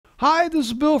Hi, this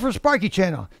is Bill for Sparky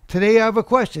channel. Today I have a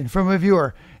question from a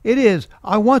viewer. It is,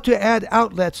 I want to add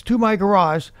outlets to my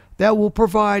garage that will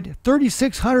provide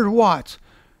 3600 watts,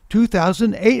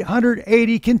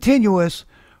 2880 continuous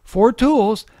for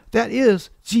tools that is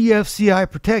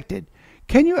GFCI protected.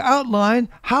 Can you outline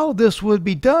how this would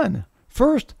be done?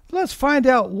 First, let's find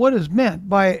out what is meant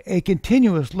by a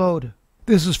continuous load.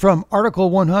 This is from Article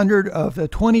 100 of the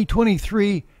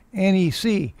 2023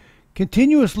 NEC.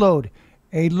 Continuous load,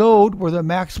 a load where the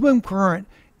maximum current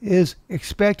is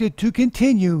expected to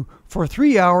continue for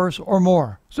 3 hours or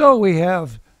more. So we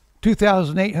have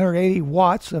 2,880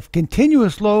 watts of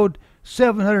continuous load,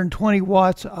 720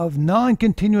 watts of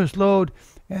non-continuous load,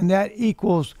 and that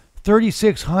equals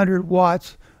 3,600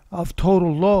 watts of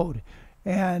total load.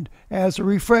 And as a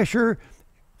refresher,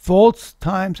 volts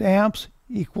times amps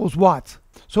equals watts.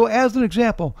 So as an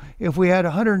example, if we had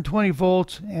 120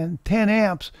 volts and 10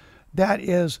 amps, that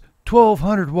is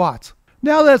 1,200 watts.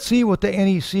 Now let's see what the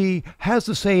NEC has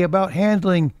to say about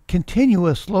handling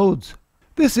continuous loads.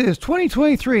 This is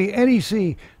 2023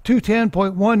 NEC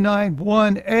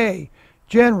 210.191A.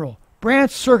 General,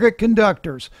 branch circuit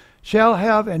conductors shall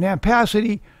have an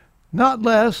ampacity not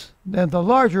less than the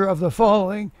larger of the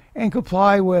following and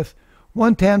comply with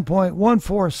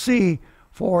 110.14C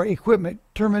for equipment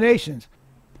terminations.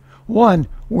 1.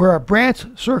 Where a branch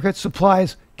circuit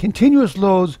supplies continuous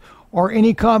loads or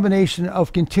any combination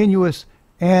of continuous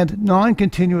and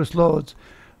non-continuous loads,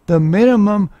 the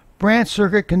minimum branch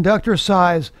circuit conductor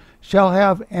size shall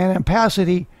have an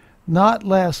ampacity not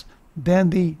less than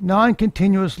the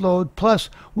non-continuous load plus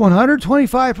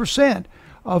 125%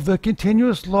 of the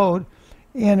continuous load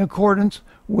in accordance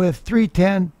with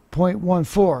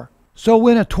 310.14. So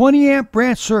when a 20 amp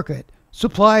branch circuit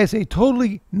supplies a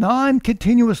totally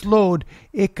non-continuous load,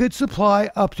 it could supply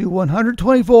up to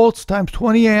 120 volts times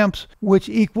 20 amps, which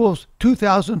equals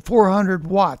 2,400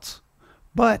 watts.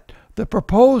 But the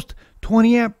proposed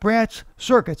 20 amp branch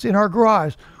circuits in our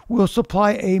garage will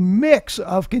supply a mix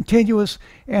of continuous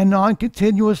and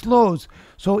non-continuous loads.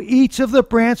 So each of the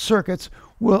branch circuits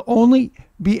will only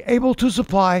be able to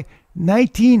supply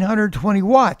 1,920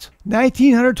 watts.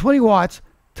 1,920 watts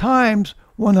times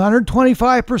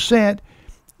 125%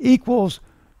 equals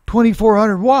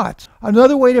 2,400 watts.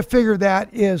 Another way to figure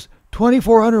that is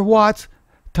 2,400 watts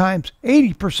times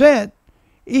 80%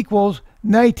 equals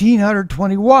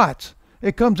 1,920 watts.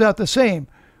 It comes out the same.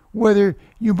 Whether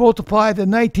you multiply the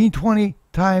 1920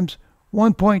 times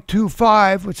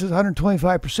 1.25, which is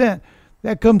 125%,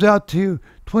 that comes out to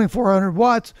 2,400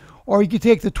 watts, or you can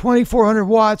take the 2,400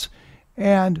 watts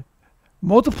and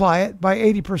multiply it by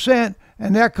 80%,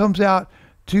 and that comes out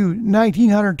to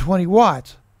 1,920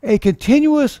 watts. A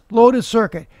continuous loaded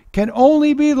circuit can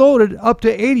only be loaded up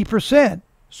to 80%.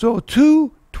 So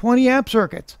two 20 amp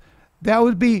circuits, that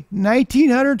would be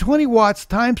 1,920 watts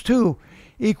times 2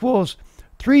 equals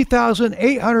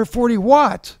 3,840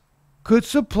 watts, could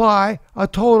supply a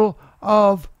total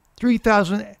of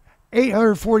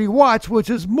 3,840 watts, which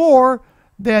is more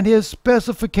than his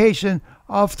specification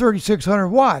of 3,600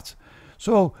 watts.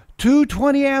 So two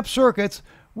 20 amp circuits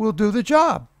will do the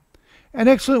job. An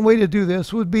excellent way to do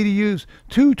this would be to use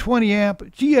two 20 amp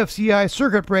GFCI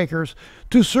circuit breakers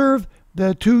to serve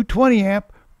the two 20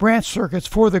 amp branch circuits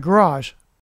for the garage.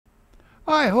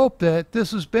 I hope that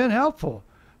this has been helpful.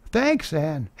 Thanks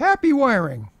and happy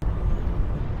wiring!